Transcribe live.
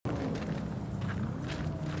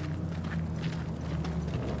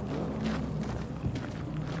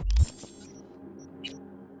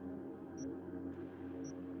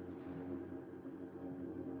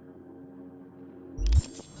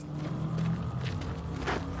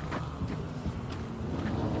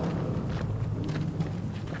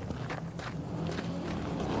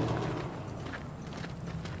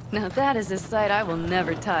Now that is a sight I will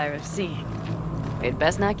never tire of seeing. We'd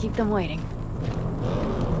best not keep them waiting.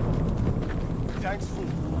 Tanks full.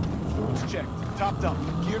 Fluids checked. Topped up.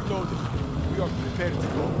 Gear loaded. We are prepared to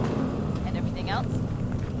go. And everything else?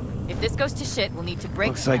 If this goes to shit, we'll need to break...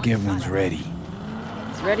 Looks like everyone's ready.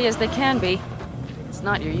 As ready as they can be. It's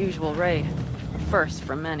not your usual raid. First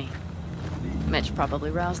for many. Mitch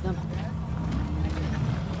probably roused them.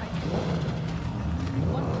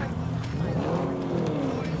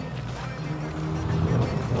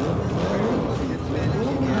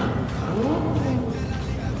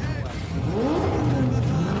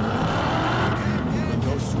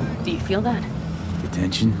 Do you feel that? The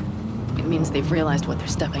tension? It means they've realized what they're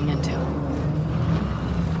stepping into.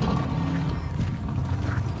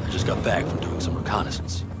 I just got back from doing some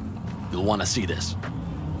reconnaissance. You'll want to see this.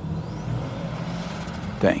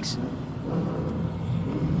 Thanks.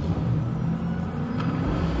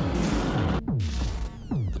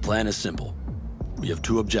 The plan is simple. We have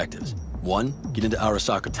two objectives. One, get into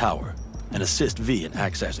Arasaka Tower and assist V in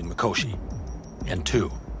accessing Mikoshi. And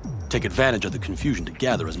two, take advantage of the confusion to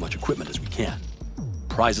gather as much equipment as we can.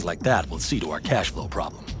 Prizes like that will see to our cash flow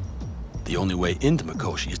problem. The only way into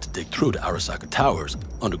Mikoshi is to dig through to Arasaka Tower's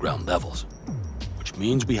underground levels. Which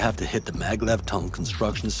means we have to hit the Maglev Tunnel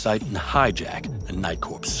construction site and hijack a Night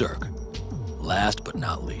Corps Circ. Last but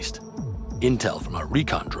not least, intel from our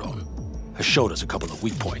recon drone has showed us a couple of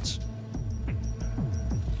weak points.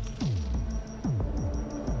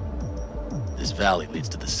 This valley leads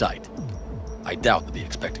to the site. I doubt they'll be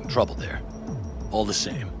expecting trouble there. All the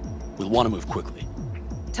same, we'll want to move quickly.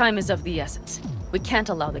 Time is of the essence. We can't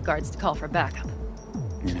allow the guards to call for backup.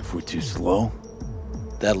 And if we're too slow?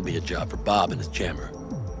 That'll be a job for Bob and his jammer.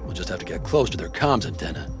 We'll just have to get close to their comms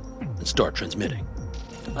antenna and start transmitting.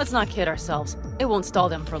 Let's not kid ourselves. It won't stall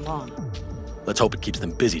them for long. Let's hope it keeps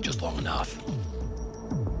them busy just long enough.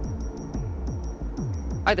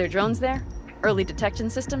 Are there drones there? Early detection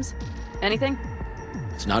systems? Anything?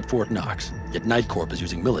 It's not Fort Knox, yet Night Corp is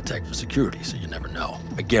using Militech for security, so you never know.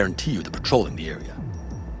 I guarantee you they're patrolling the area.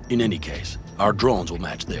 In any case, our drones will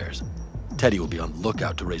match theirs. Teddy will be on the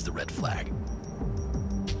lookout to raise the red flag.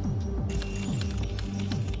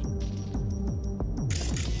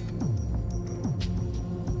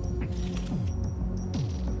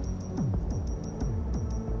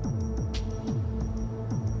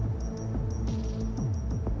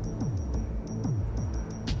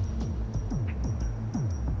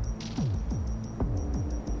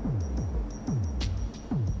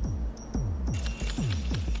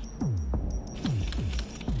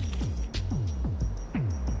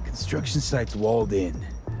 Construction site's walled in.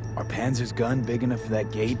 Are Panzer's gun big enough for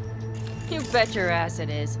that gate? You bet your ass it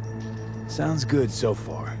is. Sounds good so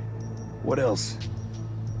far. What else?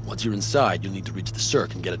 Once you're inside, you'll need to reach the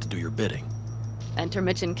Circ and get it to do your bidding. Enter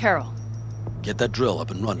Mitch and Carol. Get that drill up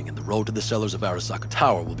and running, and the road to the cellars of Arasaka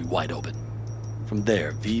Tower will be wide open. From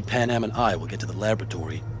there, V, Panam, and I will get to the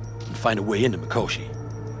laboratory and find a way into Mikoshi.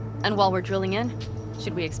 And while we're drilling in,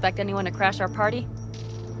 should we expect anyone to crash our party?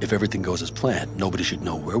 If everything goes as planned, nobody should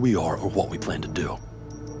know where we are or what we plan to do.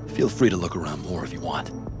 Feel free to look around more if you want.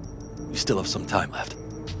 We still have some time left.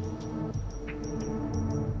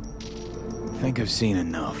 Think I've seen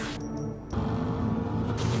enough.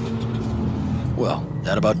 Well,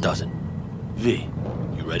 that about does it. V,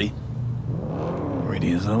 you ready?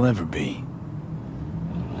 Ready as I'll ever be.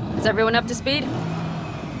 Is everyone up to speed?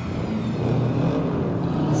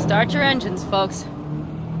 Start your engines, folks.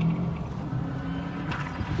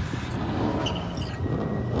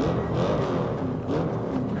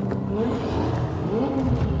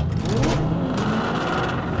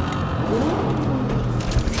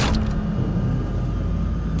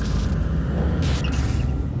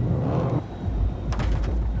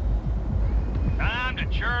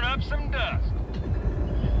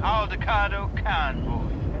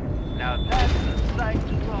 Now that's a sight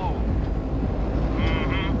to behold.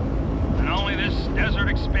 And only this desert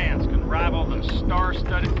expanse can rival the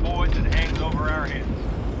star-studded void that hangs over our heads.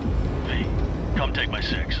 V, come take my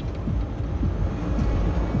 6.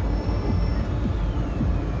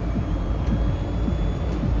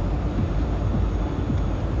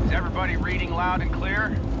 Is everybody reading loud and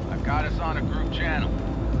clear? I've got us on a group channel.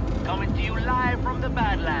 Coming to you live from the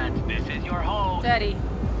Badlands. This is your home. Teddy.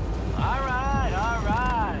 All right, all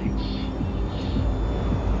right.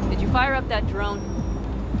 Did you fire up that drone?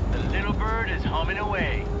 The little bird is humming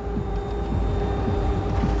away.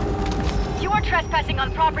 You are trespassing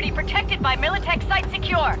on property protected by Militech Site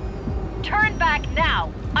Secure. Turn back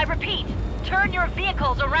now. I repeat, turn your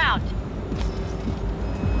vehicles around.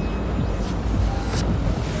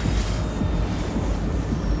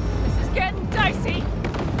 This is getting dicey.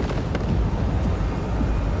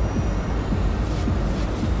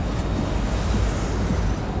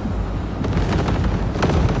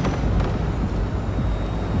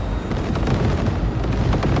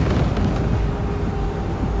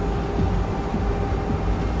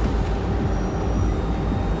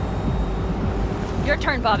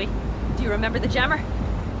 morning, Bobby. Do you remember the jammer?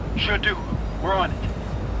 Sure do. We're on it.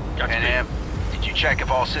 Pan, did you check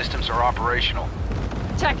if all systems are operational?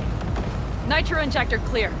 Check it. Nitro injector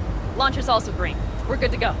clear. Launcher's also green. We're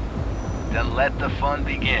good to go. Then let the fun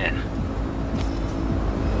begin.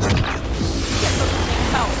 Get those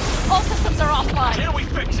things out. All systems are offline. Can we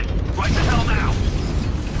fix it? Right the hell now!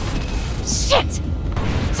 Shit!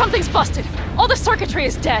 Something's busted. All the circuitry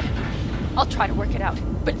is dead. I'll try to work it out.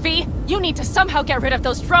 But V, you need to somehow get rid of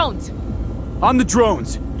those drones. On the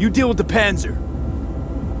drones. You deal with the Panzer.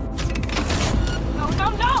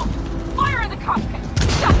 No! Fire in the cockpit!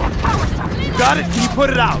 Shut that power stuff! Got it? Can you put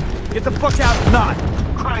it out? Get the fuck out if not.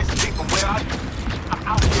 Christ, people, where I'm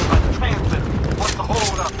out here by the transmitter. What's the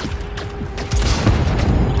hold up?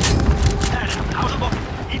 How's it looking?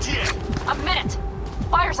 ETA! A minute!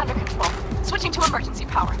 Fire's under control. Switching to emergency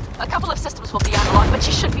power. A couple of systems will be analog, but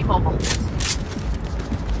she should be mobile.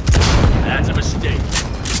 That's a mistake.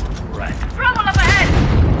 Right. Trouble up ahead!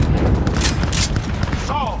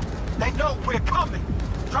 Saul, they know we're coming.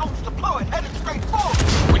 Drones deployed, headed straight forward.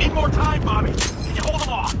 We need more time, Bobby. Can you hold them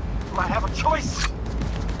off? Do I have a choice?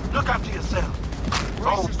 Look after yourself.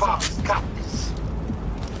 Oh, Bob's got this.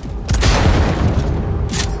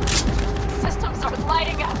 Systems are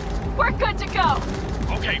lighting up. We're good to go.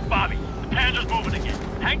 Okay, Bobby. The Panzer's moving again.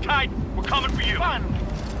 Hang tight. We're coming for you. Fun.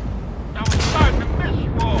 I was starting to miss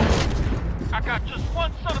roll. I got just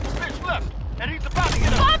one son of a bitch left, and he's about to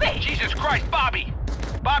get up. Bobby! Jesus Christ, Bobby!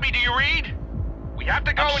 Bobby, do you read? We have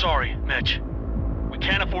to go. I'm sorry, Mitch. We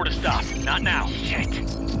can't afford to stop. Not now. Shit.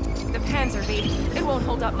 The Panzer, V. It won't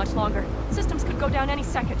hold up much longer. Systems could go down any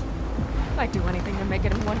second. I'd do anything to make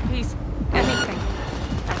it in one piece. Anything.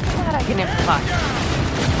 I'm glad I can improvise.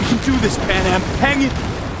 You can do this, Pan Am. Hang it!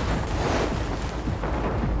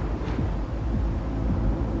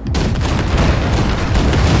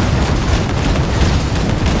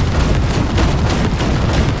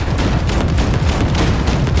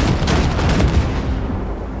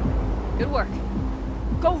 Good work.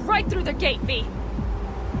 Go right through the gate, V.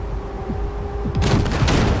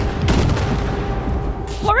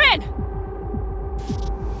 We're in!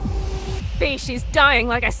 V, she's dying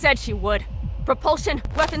like I said she would. Propulsion,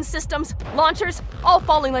 weapons systems, launchers, all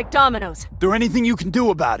falling like dominoes. There anything you can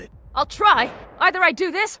do about it? I'll try. Either I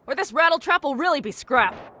do this, or this rattletrap will really be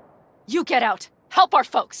scrap. You get out. Help our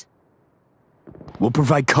folks. We'll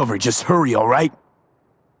provide cover. Just hurry, all right?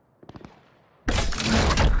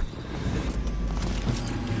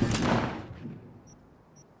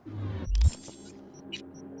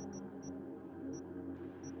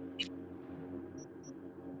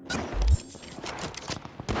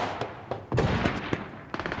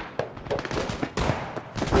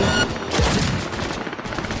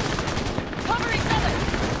 Cover each other!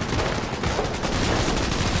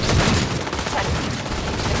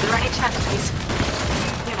 Is there any chance, please?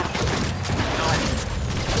 You know.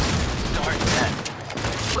 Start that.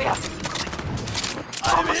 We have to keep going. I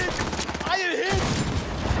am hit! I am hit!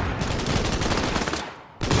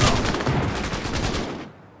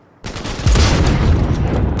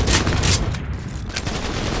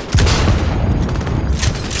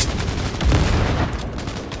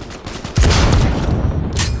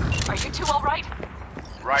 Are you two all right?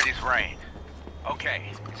 Right as rain.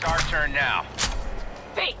 Okay, it's our turn now.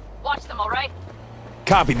 V, watch them, all right?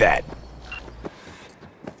 Copy that.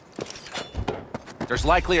 There's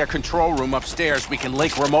likely a control room upstairs we can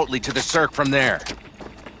link remotely to the circ from there.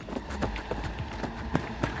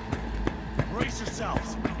 Brace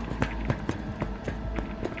yourselves.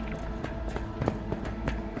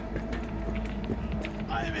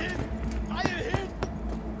 I am hit! I am hit!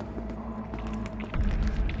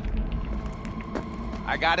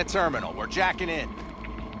 I got a terminal. We're jacking in.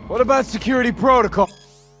 What about security protocols?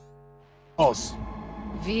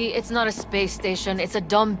 V, it's not a space station. It's a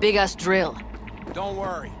dumb big-ass drill. Don't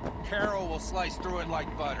worry. Carol will slice through it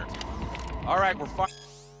like butter. All right, we're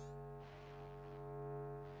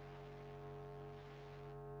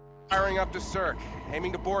firing up the circ.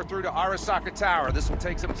 Aiming to bore through to Arasaka Tower. This will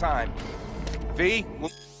take some time. V,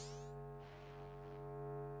 we'll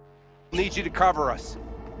need you to cover us.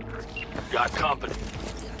 Got company.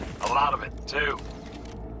 A lot of it, too.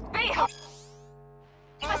 V, help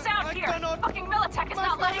us out here! Fucking Militech is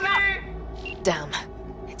not letting up! Damn.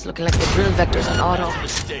 It's looking like the drill vector's on auto.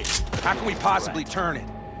 Mistake. How can we possibly turn it?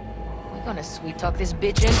 We're gonna sweet-talk this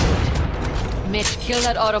bitch into it. Mitch, kill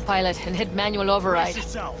that autopilot and hit manual Brace override.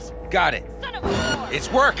 yourselves. Got it. Son of a whore! It's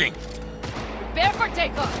working. Prepare for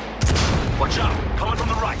takeoff! Watch out. Coming from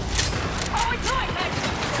the right. How are we doing, Mitch?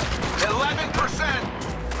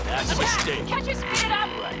 11%. That's a mistake. Can't you speed it up?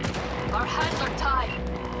 Our hands are tied.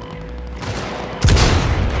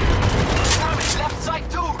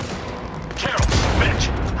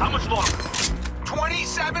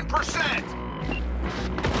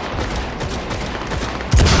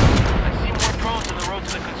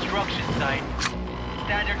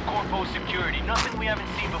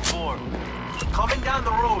 for? Coming down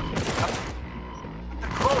the road. The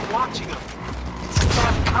crow watching him. It's a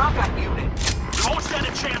damn combat unit. We won't stand a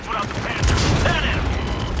chance without the Panthers. That him!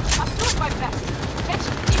 I'm doing my best. Mitch,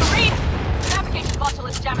 you read? The navigation module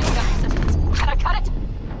is jamming the other systems. Can I cut it?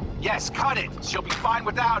 Yes, cut it. She'll be fine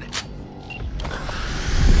without it.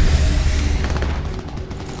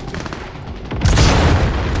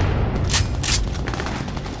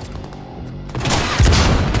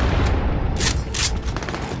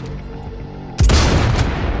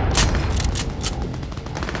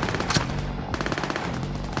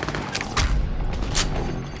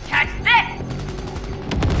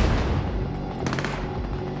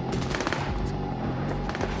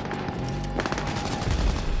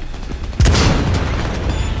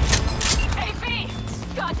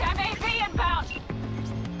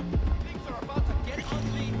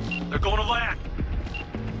 They're going to land.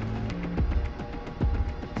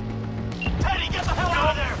 Teddy, get the hell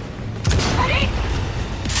out of there! Teddy!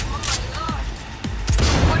 Oh my lord.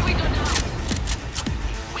 What do we do now?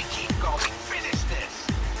 We keep going. Finish this.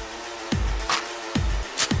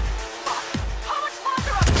 Fuck. How much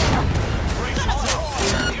longer up there? Brace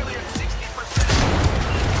yourself. Nearly at 60%.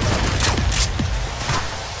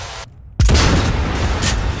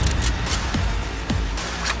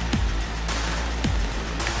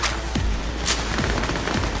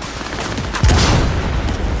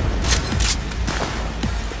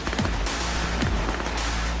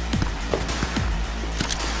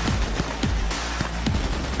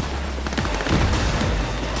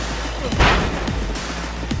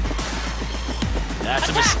 That's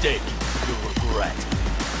a mistake. You'll regret.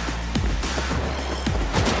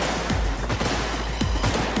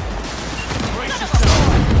 Brace yourself!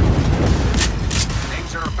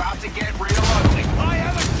 Things are about to get real ugly. I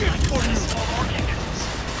have a gift for you, small organisms.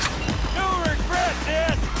 You'll regret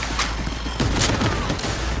this!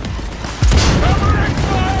 Covering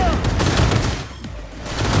fire!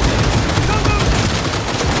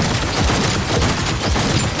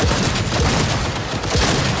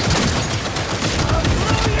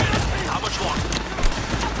 How much longer?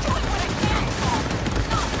 I'm doing what I can.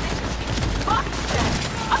 No, Mitch. Fuck that.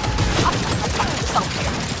 I'm got myself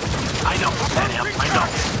here. I know, Daniel, I know.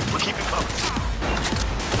 We'll keep you covered.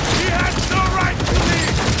 He has no right to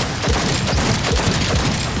leave!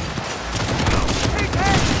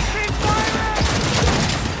 Keep firing!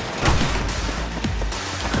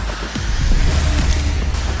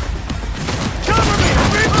 Cover me,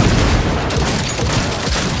 Reaper!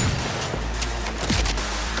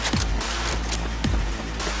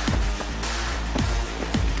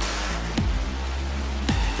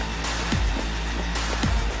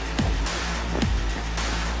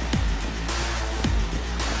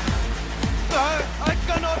 I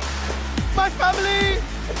cannot! My family!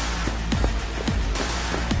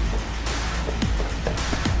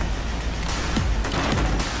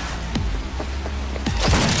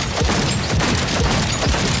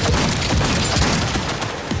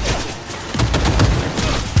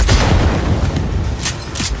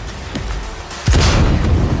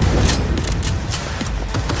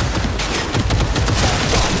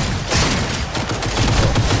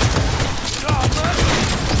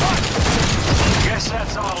 Guess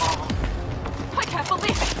that's all of them. I can't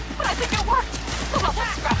believe it, but I think it worked. The level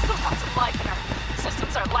scrap still got some life in her.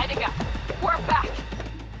 Systems are lighting up. We're back.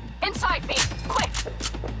 Inside me, quick.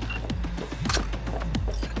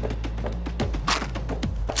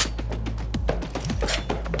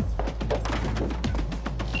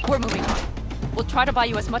 We're moving on. We'll try to buy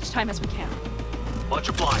you as much time as we can. Much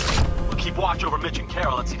obliged. We'll keep watch over Mitch and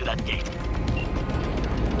Carol and see to that gate.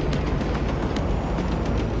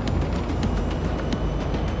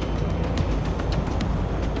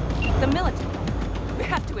 The military. We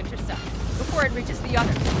have to intercept before it reaches the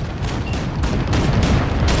others.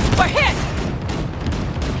 We're hit!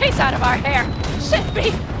 He's out of our hair. Shit,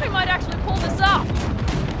 B! We might actually pull this off.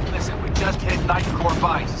 Listen, we just hit Night Corp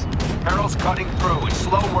ice. Carol's cutting through. It's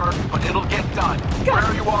slow work, but it'll get done. Where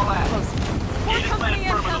are you all at? More Gate is company planted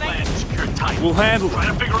firm on the land incoming. and secured tight. We'll handle it. Try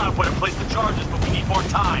to figure out where to place the charges, but we need more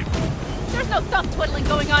time. There's no thumb twiddling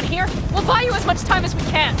going on here. We'll buy you as much time as we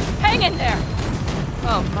can. Hang in there.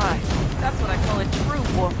 Oh my. That's what I call a true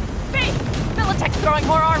war. B! Militech's throwing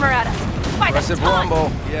more armor at us. By the Aggressive ton.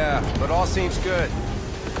 rumble, yeah, but all seems good.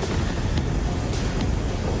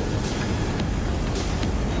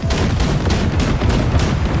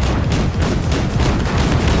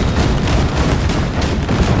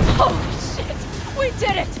 Holy shit! We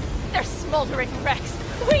did it! They're smoldering wrecks.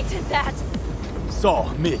 We did that! Saul,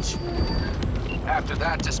 Mitch. After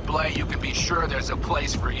that display, you can be sure there's a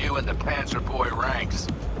place for you in the Panzer Boy ranks.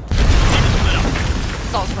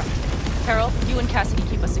 Saul's right. Carol, you and Cassidy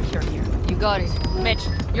keep us secure here. You got it. Mitch,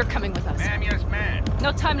 you're coming with us. Ma'am, yes, ma'am.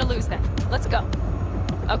 No time to lose then. Let's go.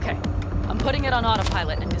 Okay. I'm putting it on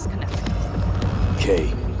autopilot and disconnecting.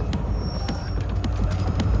 Okay.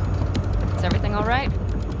 Is everything all right?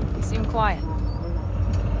 You seem quiet.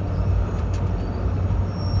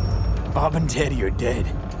 Bob and Teddy are dead.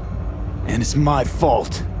 And it's my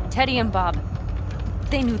fault. Teddy and Bob,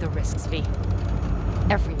 they knew the risks, V.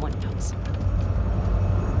 Everyone knows.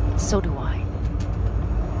 So do I.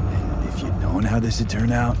 And if you'd known how this would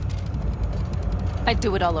turn out... I'd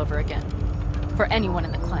do it all over again. For anyone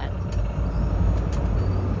in the clan.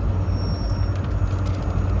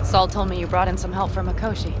 Saul told me you brought in some help from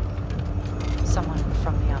Mikoshi. Someone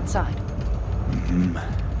from the outside.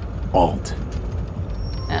 Mm-hmm. Alt.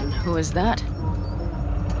 And who is that?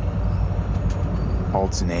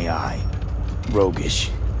 Alt's an AI. Roguish.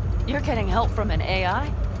 You're getting help from an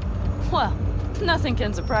AI? Well, nothing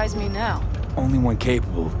can surprise me now. Only one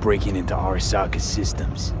capable of breaking into Arasaka's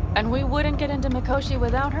systems. And we wouldn't get into Mikoshi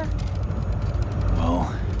without her?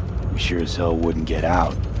 Well, we sure as hell wouldn't get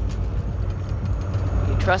out.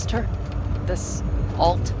 You trust her? This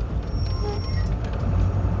Alt?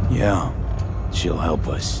 Yeah, she'll help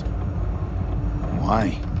us.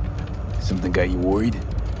 Why? Something got you worried?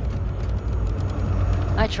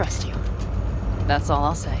 I trust you. That's all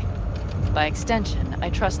I'll say. By extension, I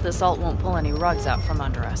trust this Alt won't pull any rugs out from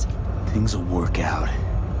under us. Things will work out.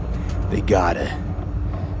 They gotta.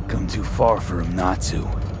 Come too far for him not to.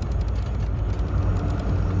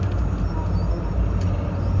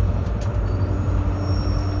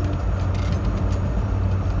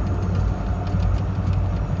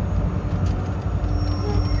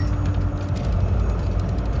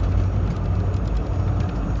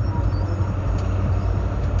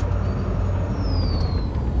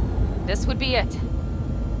 This would be it.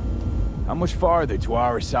 How much farther to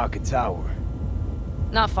Arasaka Tower?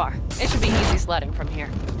 Not far. It should be easy sledding from here.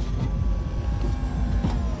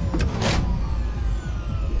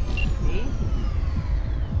 See?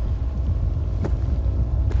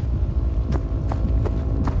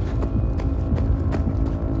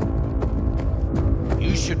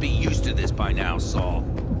 You should be used to this by now, Saul.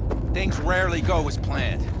 Things rarely go as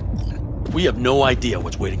planned. We have no idea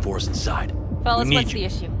what's waiting for us inside. Fellas, We need what's you. the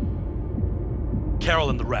issue? Carol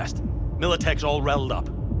and the rest. Militech's all riled up.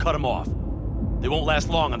 Cut them off. They won't last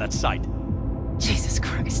long on that site. Jesus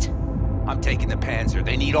Christ. I'm taking the Panzer.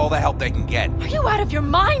 They need all the help they can get. Are you out of your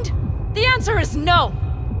mind? The answer is no.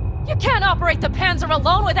 You can't operate the Panzer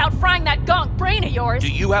alone without frying that gonk brain of yours.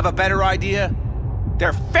 Do you have a better idea?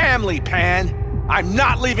 They're family, Pan! I'm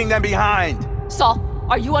not leaving them behind! Saul,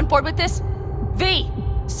 are you on board with this? V,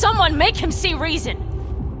 someone make him see reason.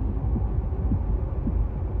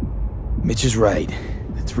 Mitch is right.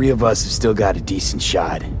 The three of us have still got a decent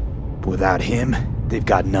shot. But without him, they've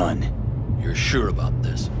got none. You're sure about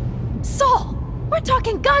this? Saul, we're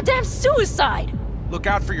talking goddamn suicide. Look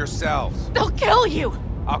out for yourselves. They'll kill you.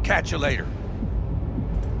 I'll catch you later.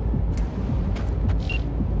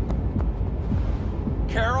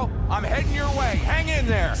 Carol, I'm heading your way. Hang in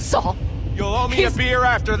there. Saul, You'll owe me a beer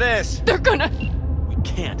after this. they're gonna... We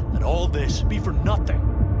can't let all this be for nothing.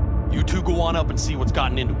 You two go on up and see what's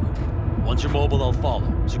gotten into her. Once you're mobile, I'll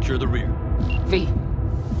follow. Secure the rear. V,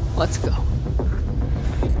 let's go.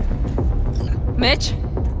 Mitch,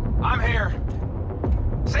 I'm here.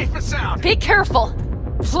 Safe and sound. be careful.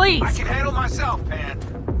 Please. I can handle myself, Pan.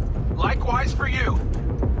 Likewise for you.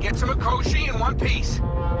 Get to Mikoshi in one piece.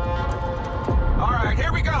 All right,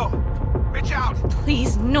 here we go. Mitch out.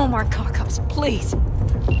 Please, no more cock-ups, please.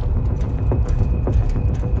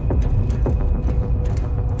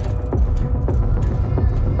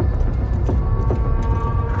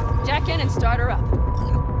 Jack in and start her up.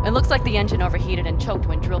 It looks like the engine overheated and choked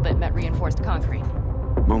when drill bit met reinforced concrete.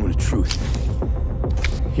 Moment of truth.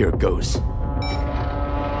 Here it goes.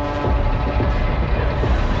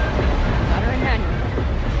 Got her in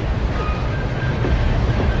manual.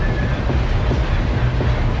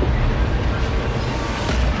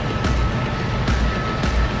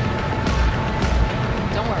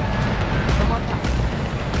 Don't worry. No more power.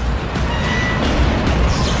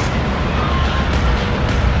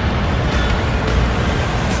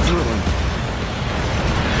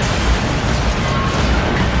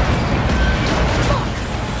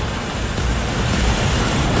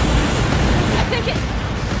 I think it...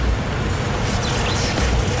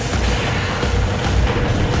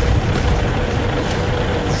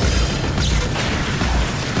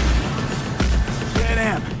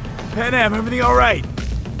 Pan Am, everything all right?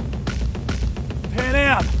 Pan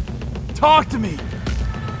Am, talk to me.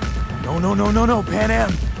 No, Pan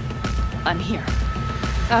Am. I'm here.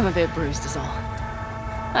 I'm a bit bruised is all.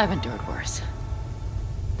 I've endured worse.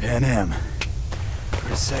 Pan Am.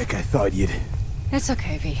 For a sec, I thought you'd... It's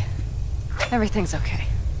okay, V. Everything's okay.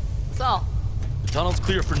 Saul, The tunnel's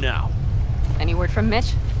clear for now. any word from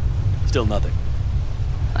Mitch? Still nothing.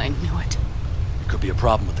 I knew it. It could be a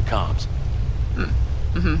problem with the comms.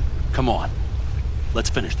 Come on. Let's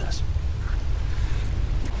finish this.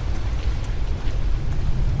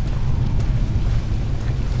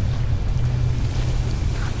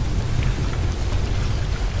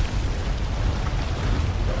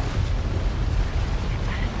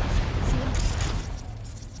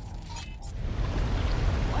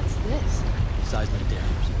 What's this? Seismic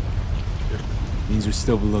dampers. Means we're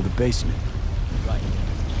still below the basement. Right.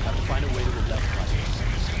 Have to find a way to electrify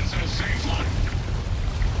it.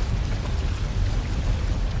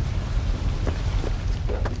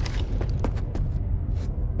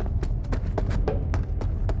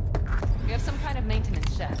 We have some kind of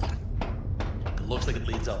maintenance shed. It looks like it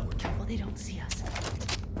leads upward. Careful they don't see us.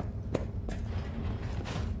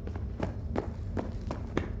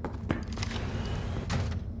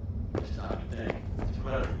 Stop the thing. It's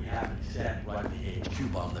incredibly happening stand right when the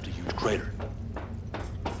HQ bomb left a huge crater.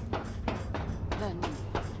 Then,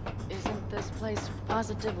 isn't this place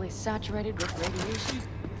positively saturated with radiation?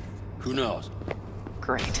 Who knows?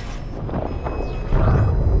 Great.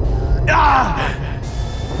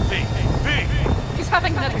 He's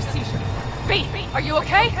having another seizure. B, are you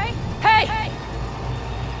okay? Hey!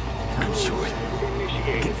 I'm sure.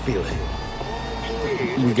 I can feel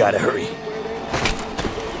it. We gotta hurry.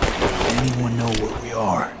 Anyone know where we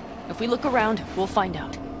are? If we look around, we'll find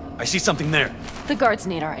out. I see something there. The guards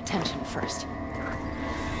need our attention first.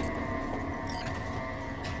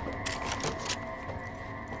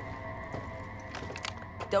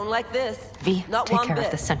 Don't like this. V, Not take one care bit.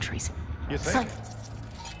 of the sentries. You think?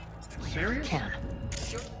 Silence. Can.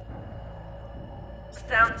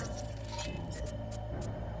 Sounds.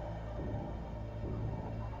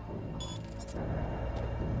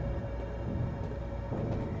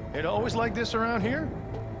 It always like this around here?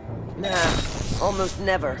 Nah, almost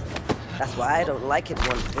never. That's why I don't like it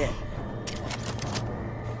one bit.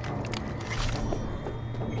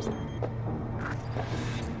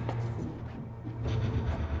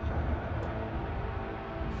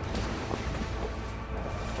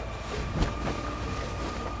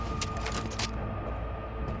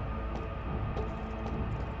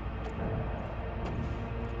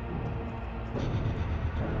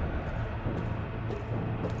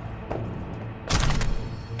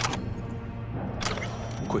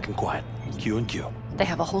 Quick and quiet. Q and Q. They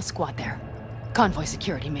have a whole squad there. Convoy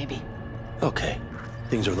security, maybe. Okay.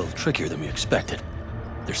 Things are a little trickier than we expected.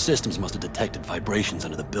 Their systems must have detected vibrations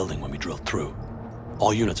under the building when we drilled through.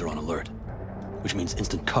 All units are on alert, which means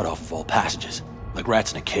instant cutoff of all passages, like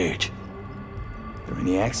rats in a cage. Are there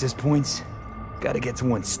any access points? Gotta get to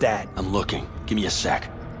one stat. I'm looking. Give me a sec.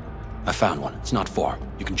 I found one. It's not far.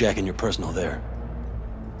 You can jack in your personal there.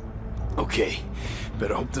 Okay.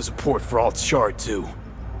 Better hope there's a port for Alt's shard, too.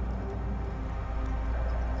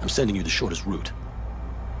 I'm sending you the shortest route.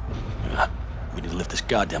 We need to lift this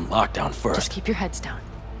goddamn lockdown first. Just keep your heads down.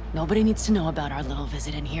 Nobody needs to know about our little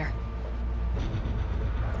visit in here.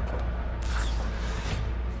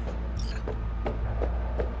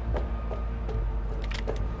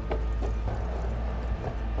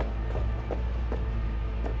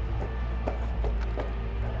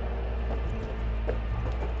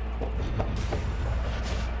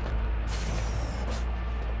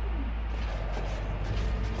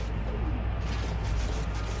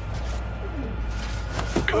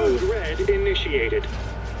 Code Red initiated.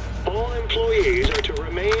 All employees are to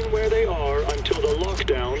remain where they are until the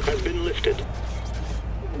lockdown has been lifted.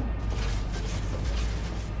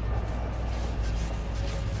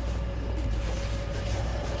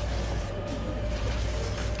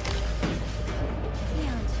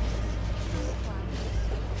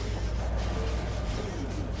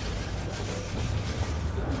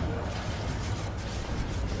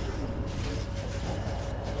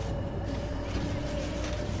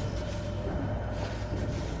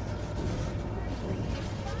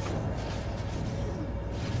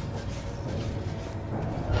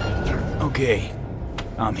 Okay.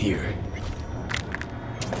 I'm here.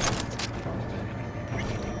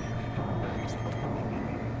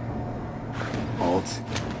 Alt,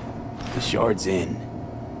 the shard's in.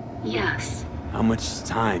 Yes, How much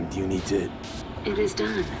time do you need to... it is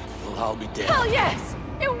done. Well, I'll be dead. Hell yes!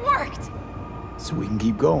 It worked! So we can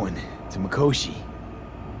keep going to Mikoshi?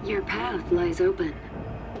 Your path lies open.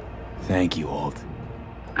 Thank you, Alt.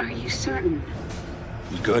 Are you certain?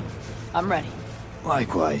 You good? I'm ready.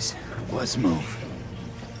 Likewise. Let's move.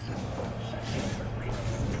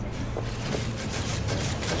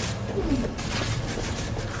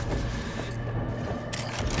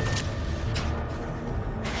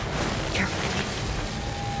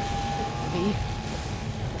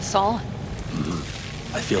 this all?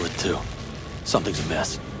 I feel it too. Something's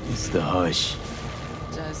amiss. It's the hush.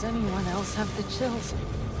 Does anyone else have the chills?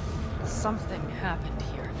 Something happened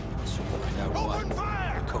here. Soon we'll find out what.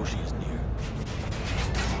 Mikoshi is near.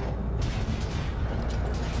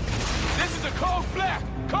 This is a code black!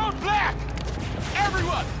 Code black!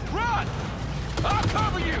 Everyone, run! I'll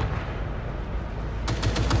cover you!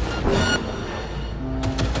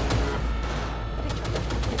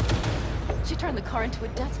 She turned the car into a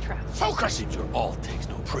death trap. Focus! Seems your all takes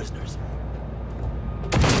no prisoners.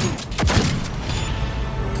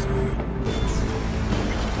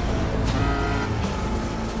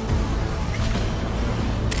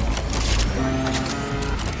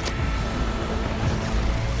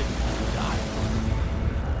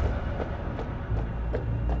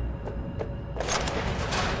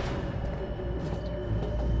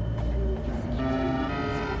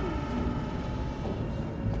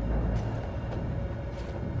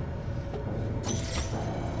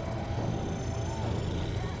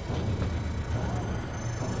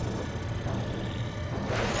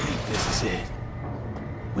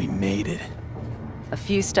 We made it. A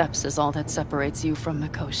few steps is all that separates you from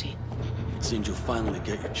Mikoshi. It seems you'll finally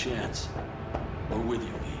get your chance. We're with you,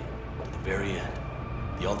 V. To the very end.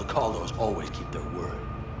 The Aldecaldos always keep their word.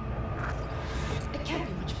 It can't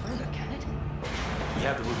be much further, can it? We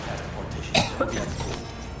have to move past the partition. We have to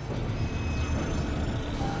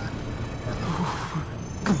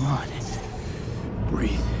Come on.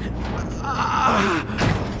 Breathe.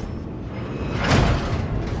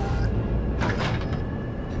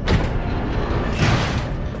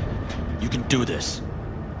 You can do this.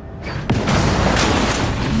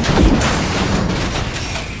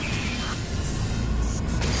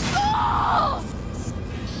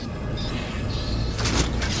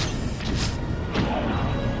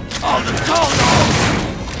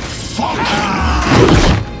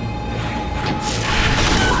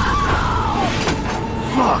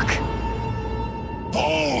 Fuck!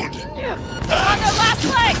 Hold! On their last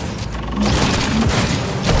leg!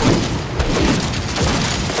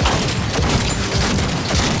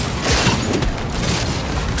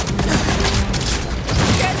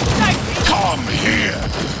 Come here!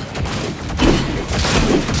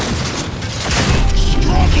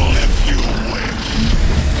 Struggle if you wish!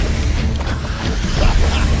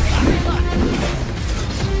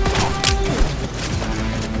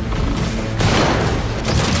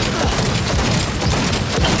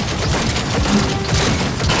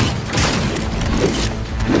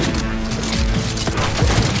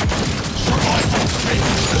 Survival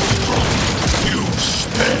favors the strong. You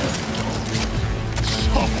spared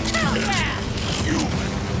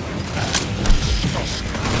human.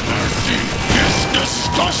 Mercy is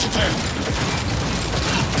disgusting.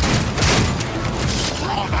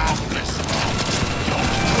 Thrown out this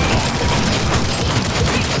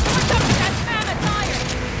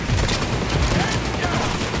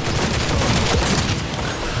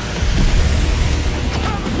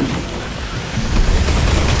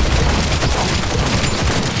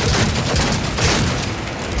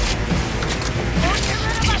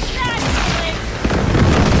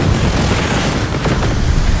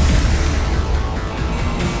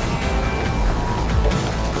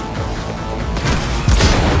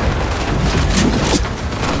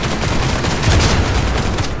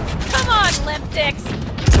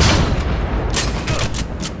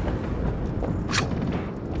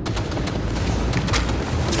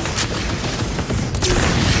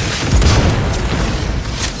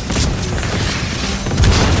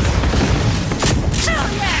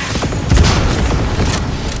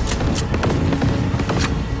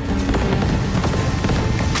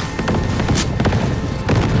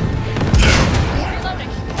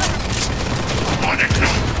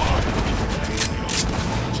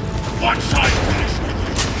once I finish with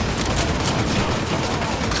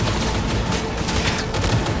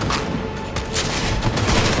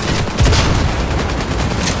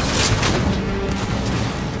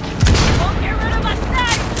Won't get rid of us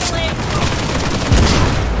naturally!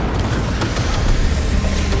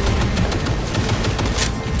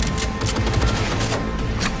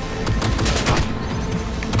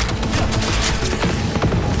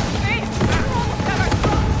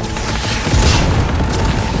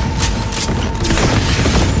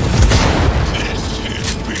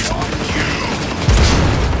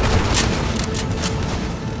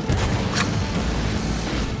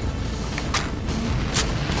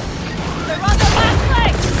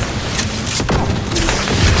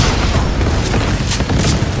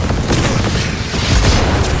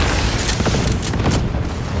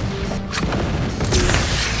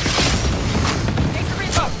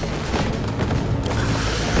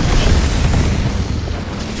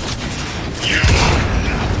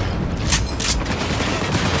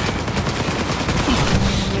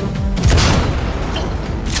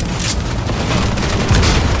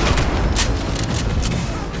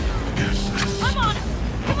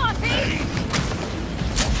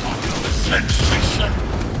 sensation.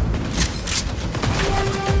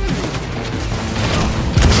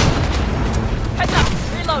 Heads up!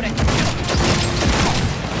 Reloading!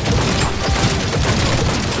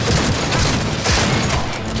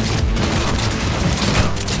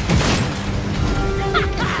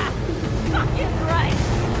 Fucking right!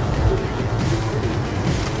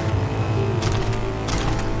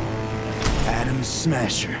 Adam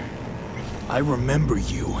Smasher. I remember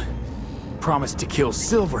you. Promised to kill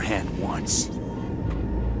Silverhand once.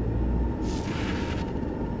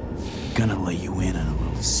 Gonna let you in on a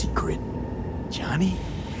little secret. Johnny?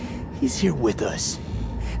 He's here with us.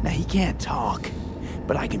 Now he can't talk,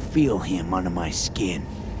 but I can feel him under my skin.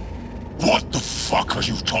 What the fuck are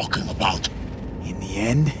you talking about? In the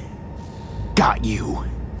end, got you.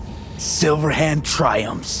 Silverhand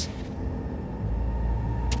triumphs.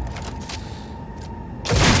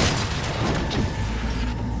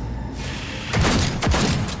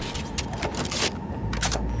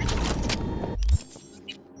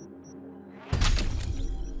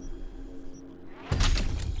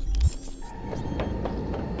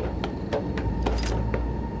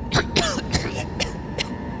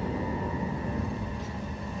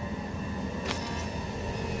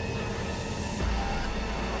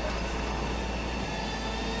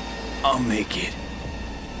 I'll make it.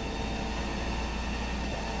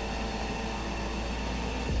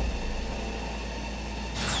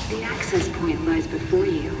 The access point lies before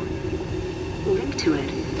you. Link to it,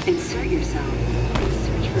 insert yourself, and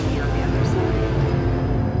search for me on the other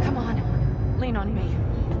side. Come on, lean on me.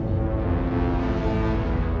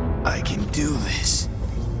 I can do this.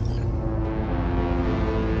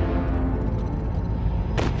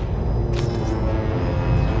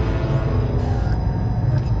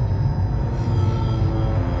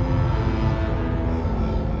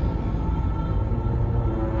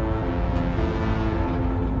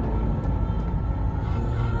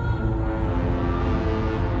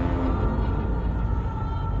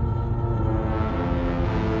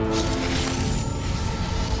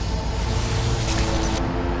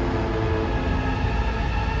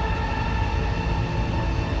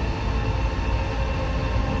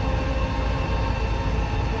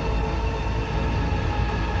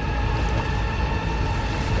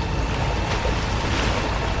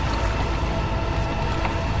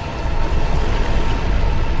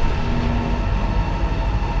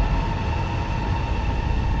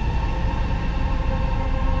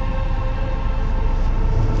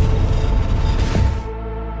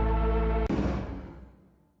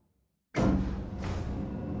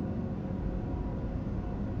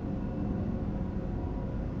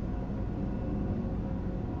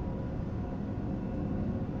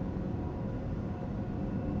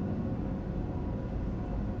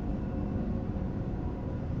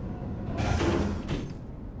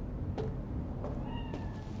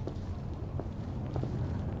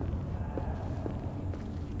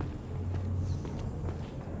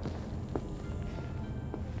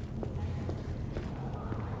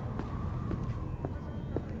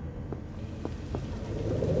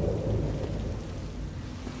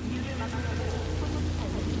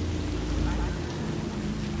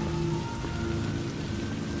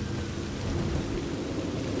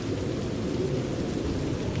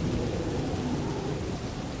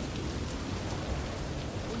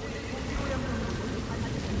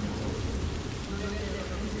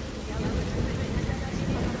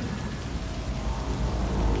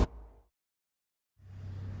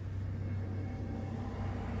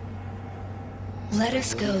 Let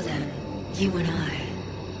us go then, you and I.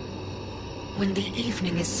 When the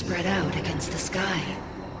evening is spread out against the sky,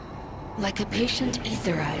 like a patient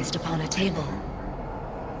etherized upon a table.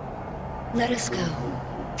 Let us go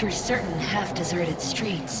through certain half-deserted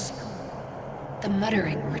streets, the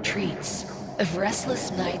muttering retreats of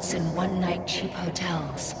restless nights in one-night cheap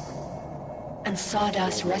hotels, and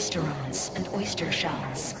sawdust restaurants and oyster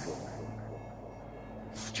shells.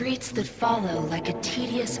 Streets that follow like a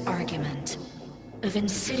tedious argument of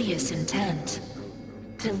insidious intent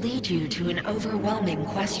to lead you to an overwhelming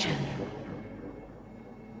question.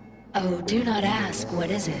 Oh, do not ask,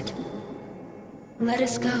 what is it? Let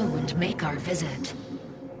us go and make our visit.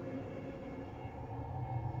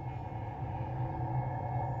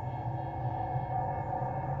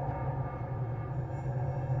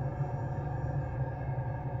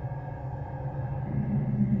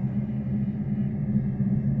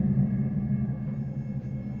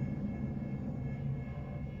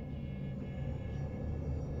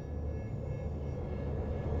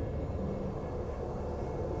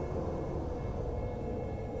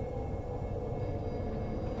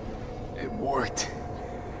 It worked.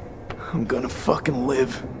 I'm gonna fucking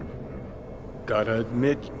live. Gotta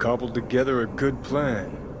admit, you cobbled together a good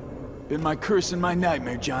plan. Been my curse and my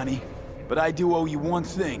nightmare, Johnny. But I do owe you one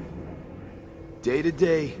thing. Day to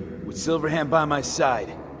day, with Silverhand by my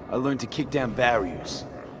side, I learned to kick down barriers.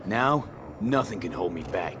 Now, nothing can hold me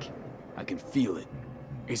back. I can feel it.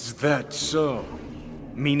 Is that so?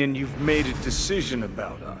 Meaning you've made a decision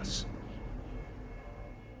about us?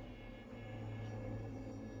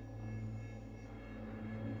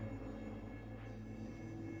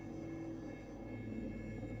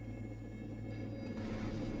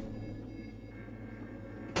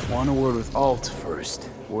 Want a word with Alt first.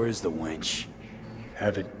 Where's the wench?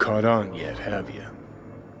 Haven't caught on yet, have you?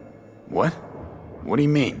 What? What do you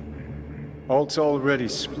mean? Alt's already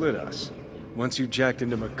split us. Once you jacked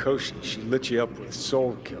into Mikoshi, she lit you up with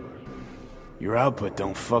Soul Killer. Your output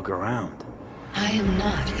don't fuck around. I am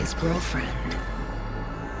not his girlfriend.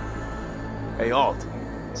 Hey, Alt.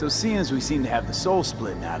 So seeing as we seem to have the soul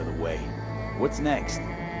splitting out of the way, what's next?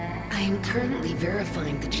 I am currently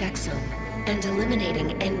verifying the checksum and eliminating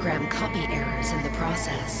engram copy errors in the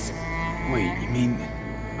process. Wait, you mean...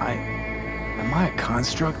 Am I a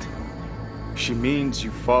construct? She means you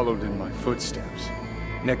followed in my footsteps.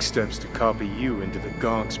 Next step's to copy you into the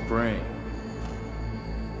Gonk's brain.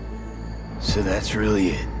 So that's really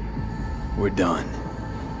it. We're done.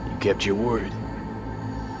 You kept your word.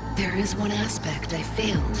 There is one aspect I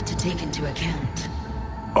failed to take into account.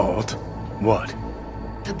 Alt? What?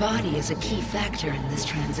 The body is a key factor in this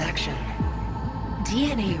transaction.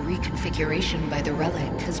 DNA reconfiguration by the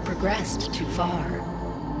relic has progressed too far.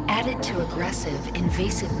 Added to aggressive,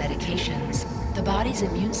 invasive medications, the body's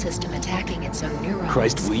immune system attacking its own neurons...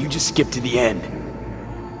 Christ, will you just skip to the end?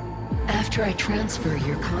 After I transfer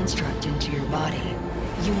your construct into your body,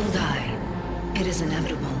 you will die. It is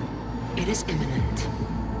inevitable. It is imminent.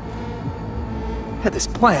 Had this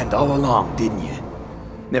planned all along, didn't you?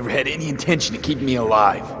 Never had any intention to keep me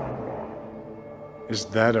alive. Is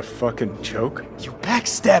that a fucking joke? You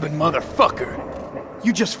backstabbing motherfucker!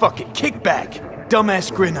 You just fucking kick back,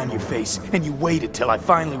 dumbass grin on your face, and you waited till I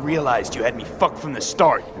finally realized you had me fucked from the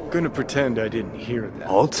start. Gonna pretend I didn't hear that.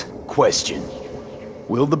 Alt, question.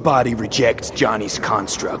 Will the body reject Johnny's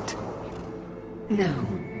construct? No.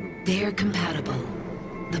 They are compatible.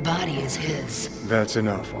 The body is his. That's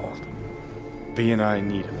enough, Alt. V and I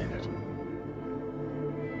need a minute.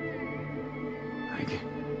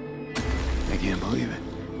 I can't believe it.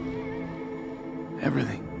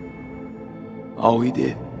 Everything. All we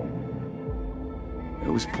did. It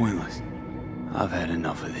was pointless. I've had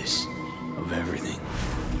enough of this. Of everything.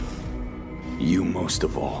 You most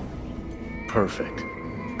of all. Perfect.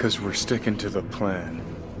 'Cause we're sticking to the plan.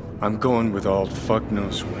 I'm going with Alt fuck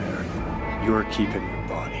knows where. You're keeping your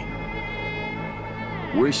body.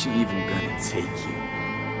 Where's she even gonna take you?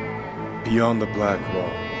 Beyond the Black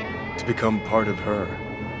Wall. To become part of her.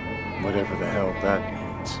 Whatever the hell that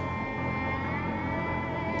means.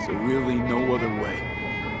 So really no other way.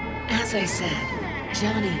 As I said,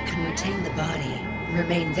 Johnny can retain the body,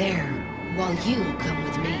 remain there, while you come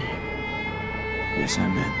with me. Guess I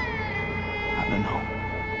meant, I don't know,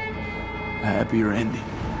 a happier ending.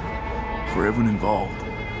 For everyone involved.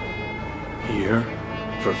 Here,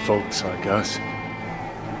 for folks like us,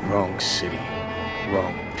 wrong city,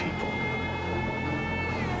 wrong people.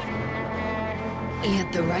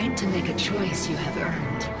 Yet the right to make a choice you have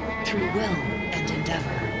earned, through will and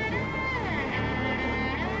endeavor.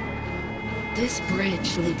 This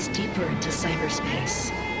bridge leads deeper into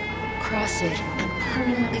cyberspace. Cross it and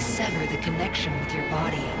permanently sever the connection with your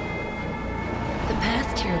body. The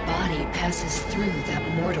path to your body passes through that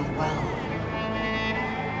mortal well.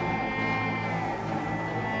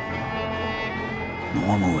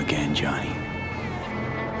 Normal again, Johnny.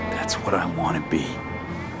 That's what I want to be.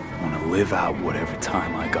 I want to live out whatever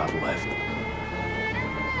time I got left.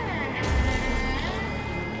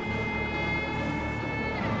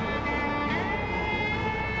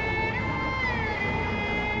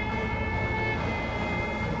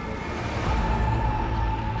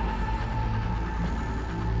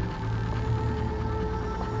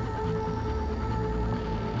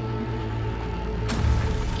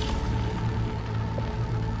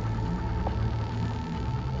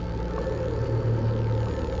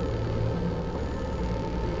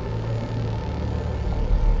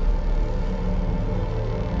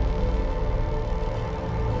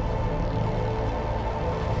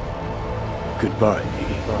 Goodbye, V.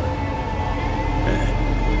 And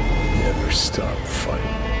never stop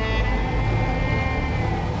fighting.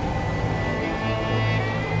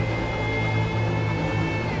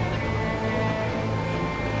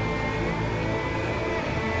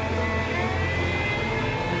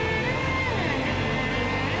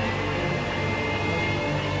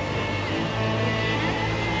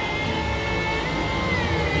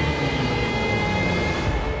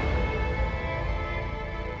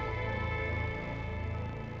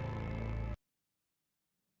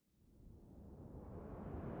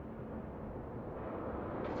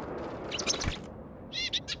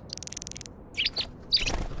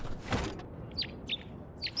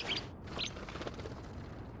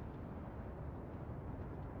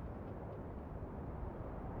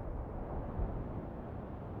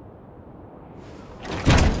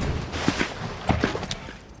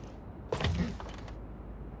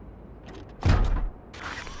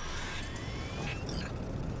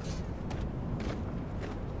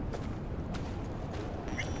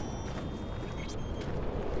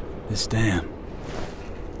 This dam.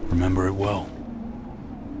 Remember it well.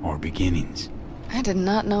 Our beginnings. I did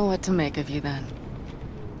not know what to make of you then.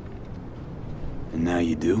 And now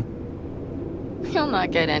you do? You'll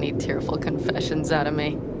not get any tearful confessions out of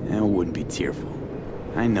me. It wouldn't be tearful.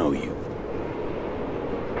 I know you.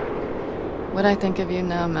 What I think of you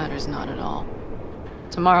now matters not at all.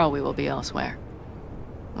 Tomorrow we will be elsewhere.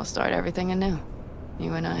 We'll start everything anew.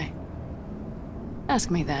 You and I. Ask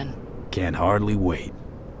me then. Can't hardly wait.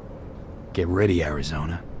 Get ready,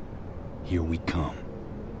 Arizona. Here we come.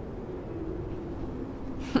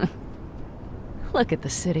 Look at the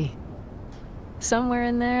city. Somewhere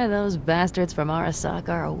in there, those bastards from Arasaka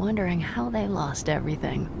are wondering how they lost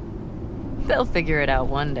everything. They'll figure it out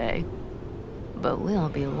one day. But we'll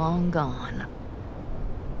be long gone.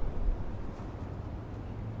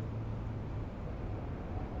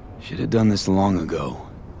 Should have done this long ago.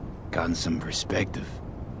 Gotten some perspective.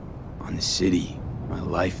 On the city, my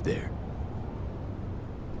life there.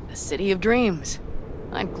 The city of dreams.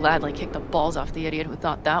 I'd gladly kick the balls off the idiot who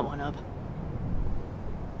thought that one up.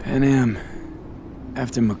 Panam,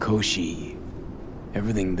 after Mikoshi,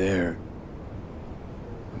 everything there,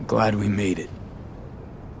 I'm glad we made it.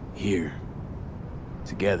 Here.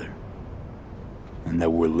 Together. And that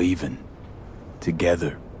we're leaving.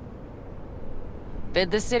 Together.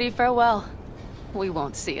 Bid the city farewell. We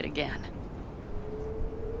won't see it again.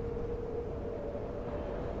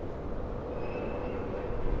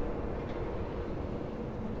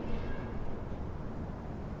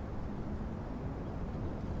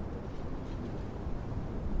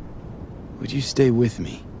 Would you stay with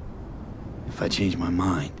me? If I changed my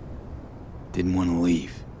mind. Didn't want to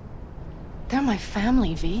leave. They're my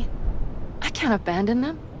family, V. I can't abandon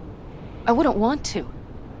them. I wouldn't want to.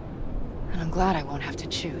 And I'm glad I won't have to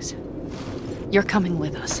choose. You're coming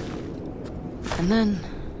with us. And then...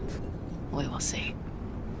 we will see.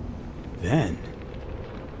 Then?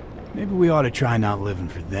 Maybe we ought to try not living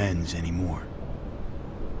for thens anymore.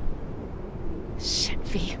 Shit,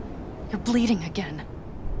 V. You're bleeding again.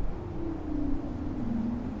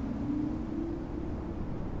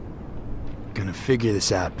 Gonna figure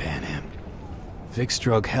this out, Panam. Vic's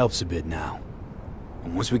drug helps a bit now.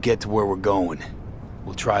 And once we get to where we're going,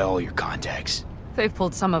 we'll try all your contacts. They've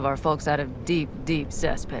pulled some of our folks out of deep, deep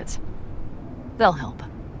cesspits. They'll help.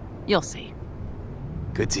 You'll see.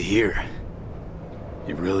 Good to hear.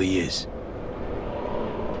 It really is.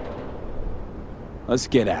 Let's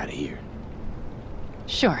get out of here.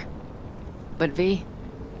 Sure. But V...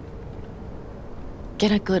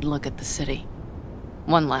 get a good look at the city.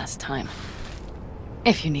 One last time.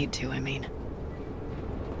 If you need to, I mean.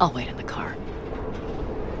 I'll wait in the car.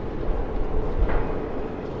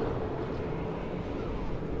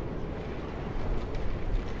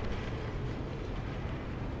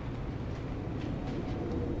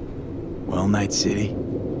 Well, Night City.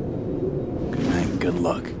 Good night and good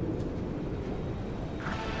luck.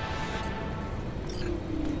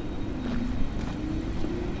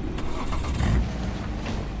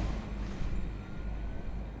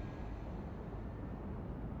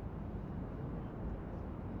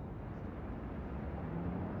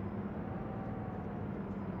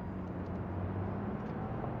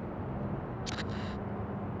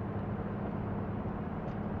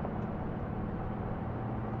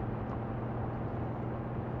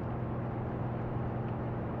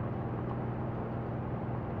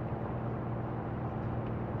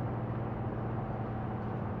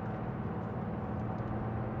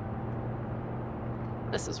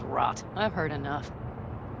 This is rot. I've heard enough.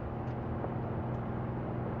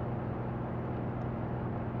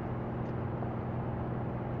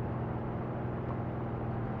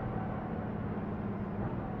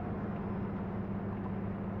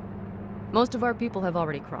 Most of our people have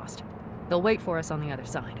already crossed. They'll wait for us on the other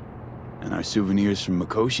side. And our souvenirs from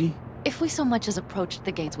Mikoshi? If we so much as approached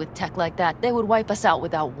the gates with tech like that, they would wipe us out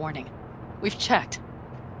without warning. We've checked.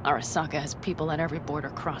 Arasaka has people at every border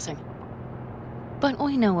crossing. But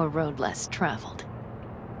we know a road less traveled.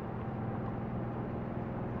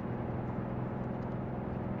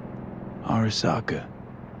 Arasaka.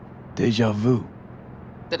 Deja vu.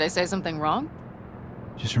 Did I say something wrong?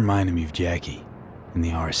 Just reminded me of Jackie and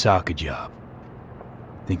the Arasaka job.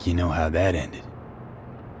 Think you know how that ended.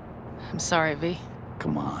 I'm sorry, V.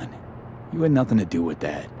 Come on. You had nothing to do with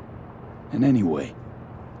that. And anyway,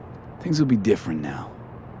 things will be different now.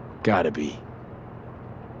 Gotta be.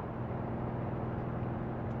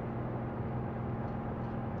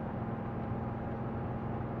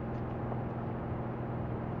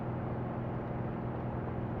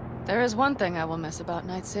 There is one thing I will miss about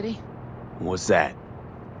Night City. What's that?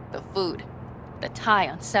 The food. The Thai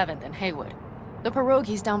on 7th and Haywood. The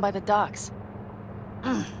pierogies down by the docks.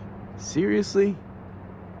 Seriously?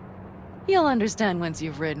 You'll understand once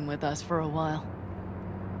you've ridden with us for a while.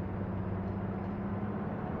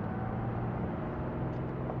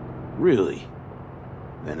 Really?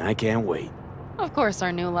 Then I can't wait. Of course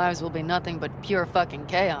our new lives will be nothing but pure fucking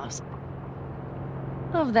chaos.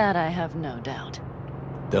 Of that I have no doubt.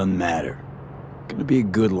 Doesn't matter. Gonna be a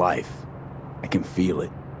good life. I can feel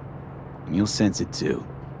it. And you'll sense it too.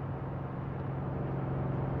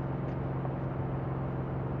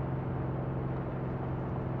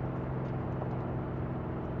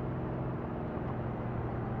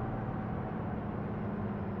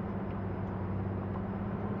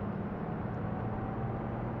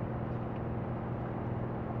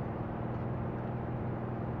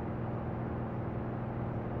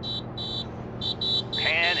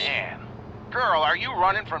 Girl, are you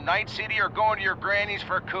running from Night City or going to your granny's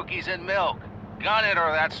for cookies and milk? Gun it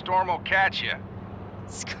or that storm will catch you.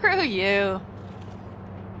 Screw you.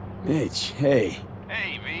 Mitch, hey.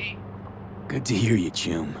 Hey, V. Good to hear you,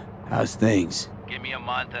 chum. How's things? Give me a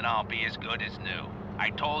month and I'll be as good as new. I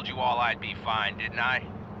told you all I'd be fine, didn't I?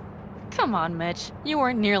 Come on, Mitch. You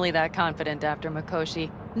weren't nearly that confident after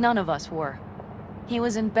Mikoshi. None of us were. He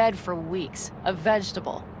was in bed for weeks, a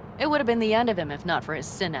vegetable. It would have been the end of him if not for his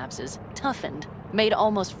synapses. Toughened, made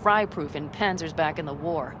almost fry-proof in panzers back in the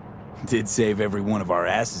war. Did save every one of our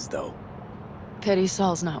asses, though. Pity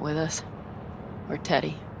Saul's not with us. Or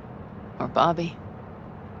Teddy. Or Bobby.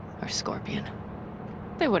 Or Scorpion.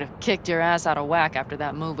 They would have kicked your ass out of whack after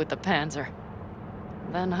that move with the panzer.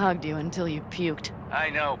 Then hugged you until you puked.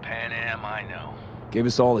 I know, Pan Am, I know. Give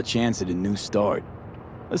us all a chance at a new start.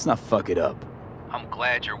 Let's not fuck it up. I'm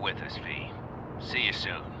glad you're with us, V. See you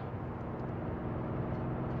soon.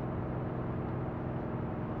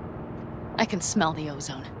 I can smell the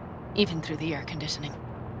ozone, even through the air conditioning.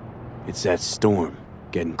 It's that storm,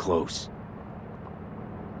 getting close.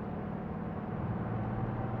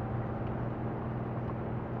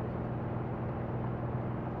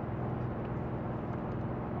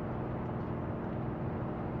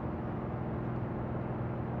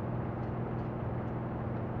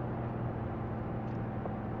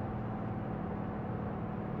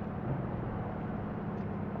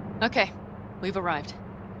 Okay, we've arrived.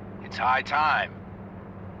 It's high time.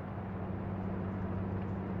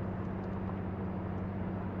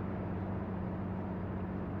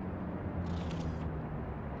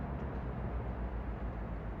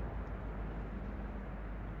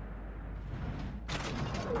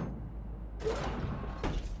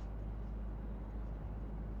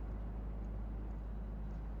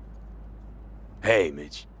 Hey,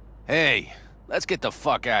 Mitch. Hey, let's get the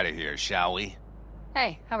fuck out of here, shall we?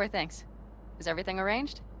 Hey, how are things? Is everything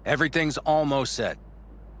arranged? Everything's almost set.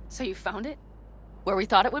 So you found it? Where we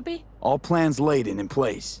thought it would be? All plans laid and in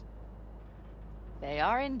place. They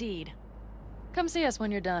are indeed. Come see us when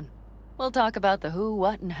you're done. We'll talk about the who,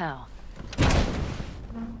 what, and how.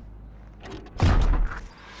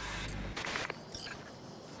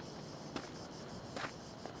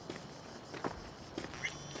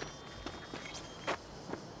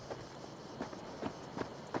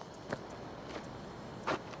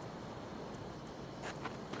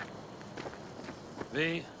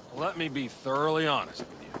 V, let me be thoroughly honest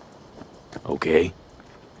with you. Okay.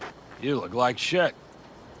 You look like shit.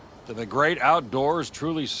 Do the great outdoors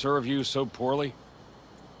truly serve you so poorly?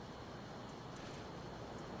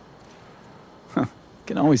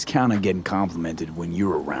 Can always count on getting complimented when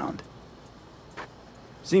you're around.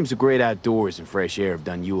 Seems the great outdoors and fresh air have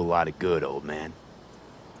done you a lot of good, old man.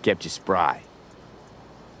 Kept you spry.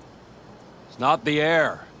 It's not the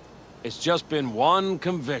air. It's just been one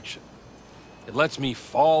conviction. It lets me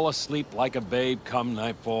fall asleep like a babe come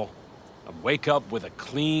nightfall, and wake up with a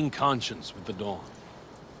clean conscience with the dawn.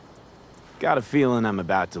 Got a feeling I'm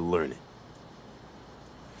about to learn it.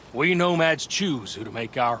 We nomads choose who to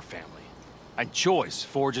make our family, and choice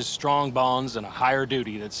forges strong bonds and a higher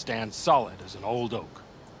duty that stands solid as an old oak.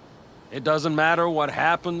 It doesn't matter what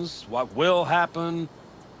happens, what will happen.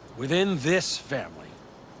 Within this family,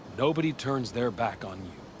 nobody turns their back on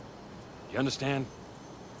you. You understand?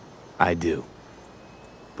 I do.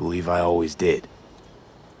 Believe I always did.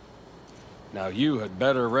 Now you had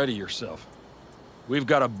better ready yourself. We've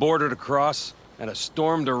got a border to cross and a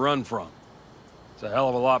storm to run from. It's a hell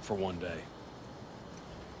of a lot for one day.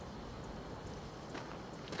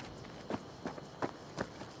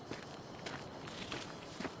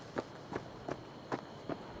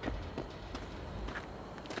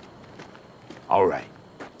 All right.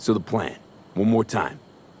 So the plan. One more time.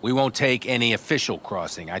 We won't take any official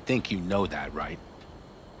crossing. I think you know that, right?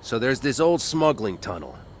 So there's this old smuggling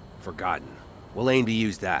tunnel. Forgotten. We'll aim to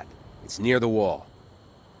use that. It's near the wall.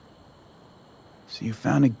 So you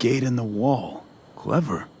found a gate in the wall.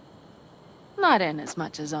 Clever. Not in as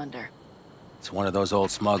much as under. It's one of those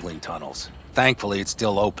old smuggling tunnels. Thankfully, it's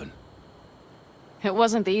still open. It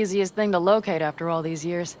wasn't the easiest thing to locate after all these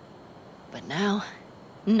years. But now,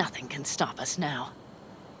 nothing can stop us now.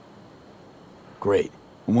 Great.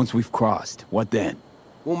 And once we've crossed, what then?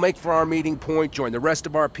 We'll make for our meeting point, join the rest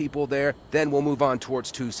of our people there, then we'll move on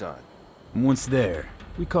towards Tucson. And once there,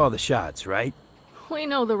 we call the shots, right? We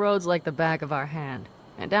know the roads like the back of our hand.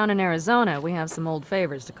 And down in Arizona, we have some old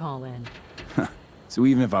favors to call in. So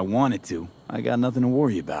even if I wanted to, I got nothing to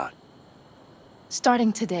worry about.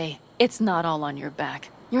 Starting today, it's not all on your back.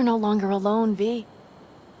 You're no longer alone, V.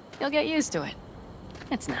 You'll get used to it.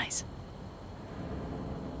 It's nice.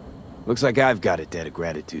 Looks like I've got a debt of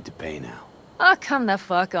gratitude to pay now. Oh, come the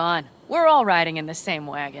fuck on. We're all riding in the same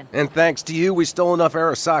wagon. And thanks to you, we stole enough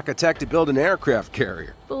Arasaka tech to build an aircraft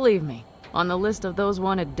carrier. Believe me, on the list of those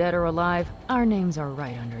wanted dead or alive, our names are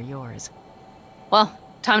right under yours. Well,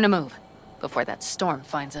 time to move, before that storm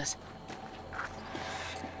finds us.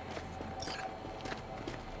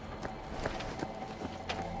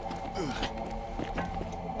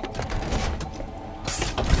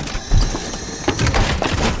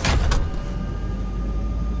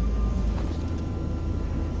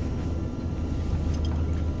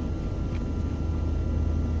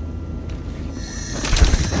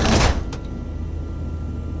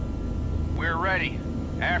 We're ready.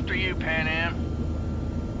 After you, Pan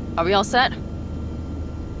Am. Are we all set?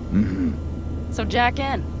 Mm-hmm. So jack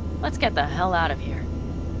in. Let's get the hell out of here.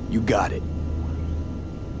 You got it.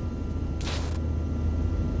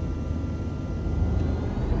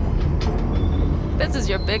 This is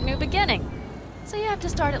your big new beginning. So you have to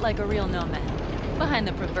start it like a real nomad, behind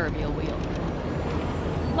the proverbial wheel.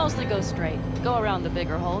 Mostly go straight, go around the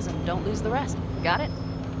bigger holes, and don't lose the rest. Got it?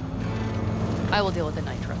 I will deal with the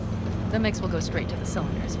nitro. The mix will go straight to the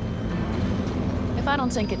cylinders. If I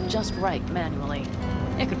don't sync it just right manually,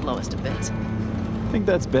 it could blow us to bits. I think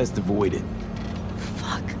that's best avoided.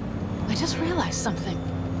 Fuck. I just realized something.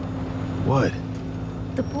 What?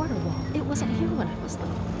 The border wall, it wasn't here when I was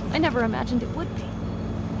little. I never imagined it would be.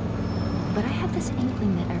 But I had this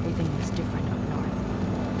inkling that everything was different up north.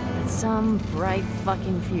 That some bright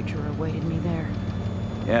fucking future awaited me there.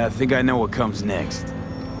 Yeah, I think I know what comes next.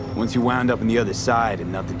 Once you wound up on the other side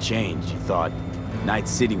and nothing changed, you thought Night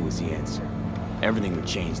City was the answer. Everything would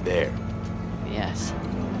change there. Yes.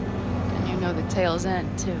 And you know the tale's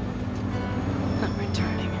end, too. I'm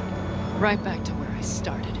returning. Right back to where I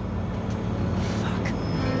started.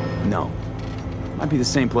 Fuck. No. Might be the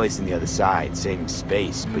same place on the other side, same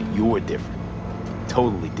space, but you're different.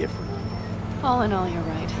 Totally different. All in all, you're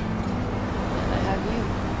right. And I have you.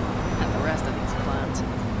 And the rest of these clowns.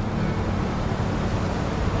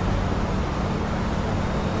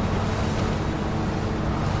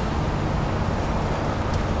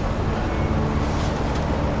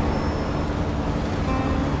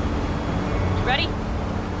 Ready?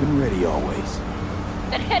 Been ready always.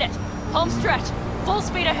 Then hit it! Home stretch! Full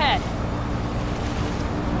speed ahead!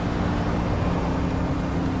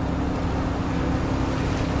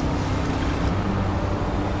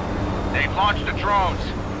 They've launched the drones.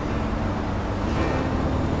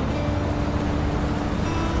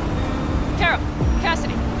 Carol,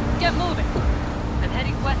 Cassidy, get moving. I'm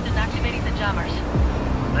heading west and activating the jammers.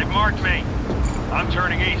 They've marked me. I'm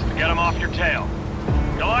turning east to get them off your tail.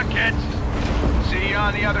 Good luck, kids. See you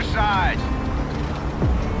on the other side.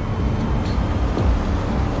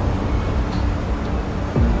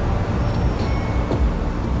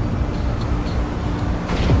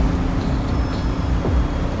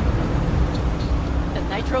 The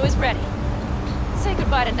nitro is ready. Say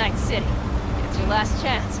goodbye to Night City. It's your last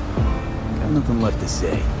chance. Got nothing left to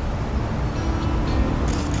say.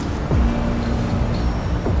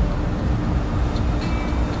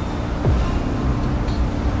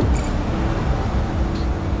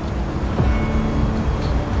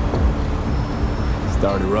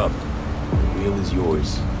 Start her up. The wheel is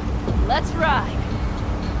yours. Let's ride.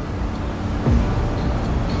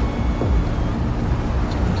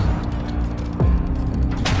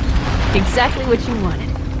 Exactly what you wanted.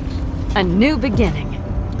 A new beginning.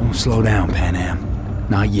 Don't slow down, Pan Am.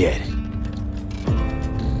 Not yet.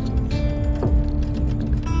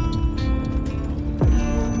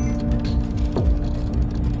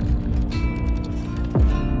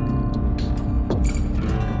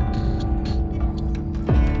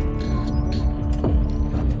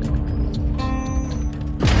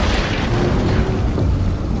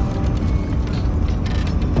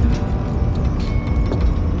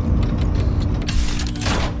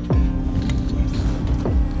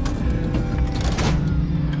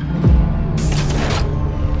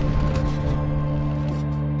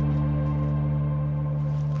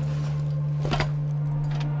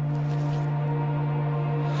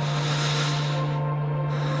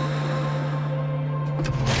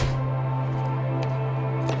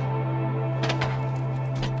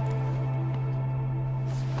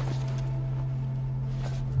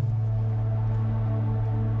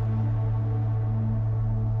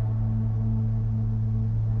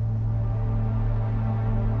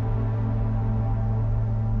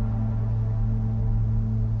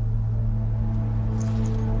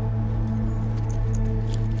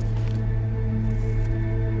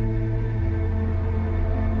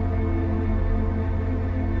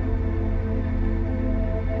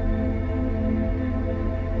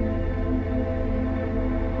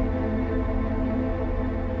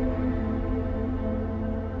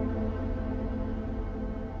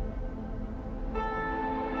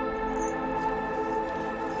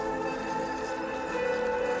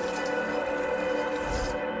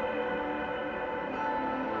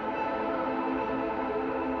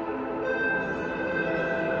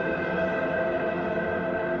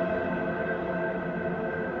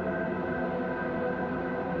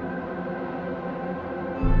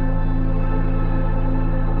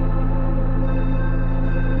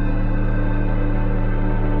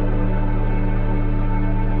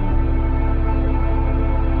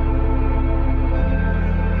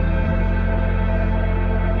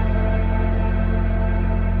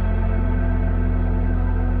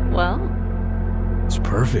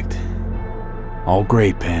 Perfect. All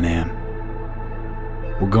great, Pan Am.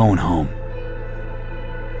 We're going home.